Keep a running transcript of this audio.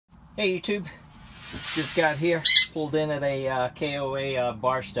Hey YouTube, just got here, pulled in at a KOA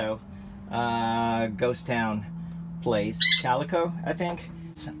bar stove, ghost town place, Calico I think.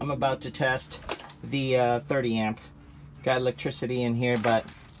 I'm about to test the 30 amp. Got electricity in here, but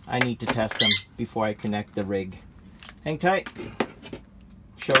I need to test them before I connect the rig. Hang tight,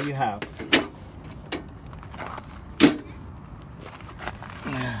 show you how.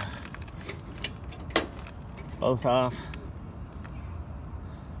 Both off.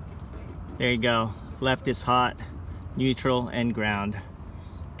 There you go. Left is hot, neutral, and ground.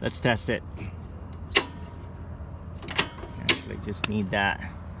 Let's test it. Actually, just need that.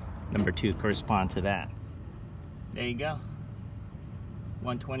 Number 2 correspond to that. There you go.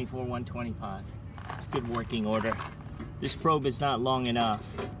 124, 125. It's good working order. This probe is not long enough.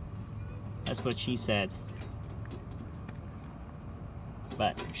 That's what she said.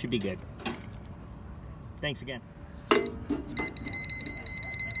 But should be good. Thanks again.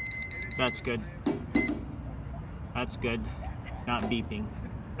 That's good. That's good. Not beeping.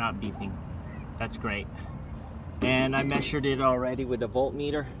 Not beeping. That's great. And I measured it already with a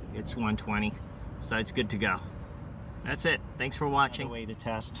voltmeter. It's 120. So it's good to go. That's it. Thanks for watching. Another way to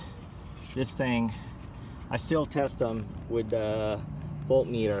test this thing. I still test them with a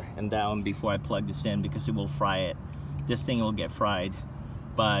voltmeter and down before I plug this in because it will fry it. This thing will get fried.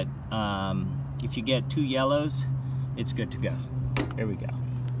 But if you get 2 yellows, it's good to go. Here we go.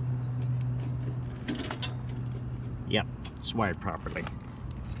 Yep, it's wired properly.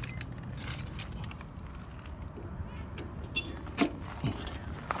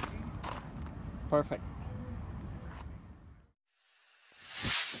 Perfect.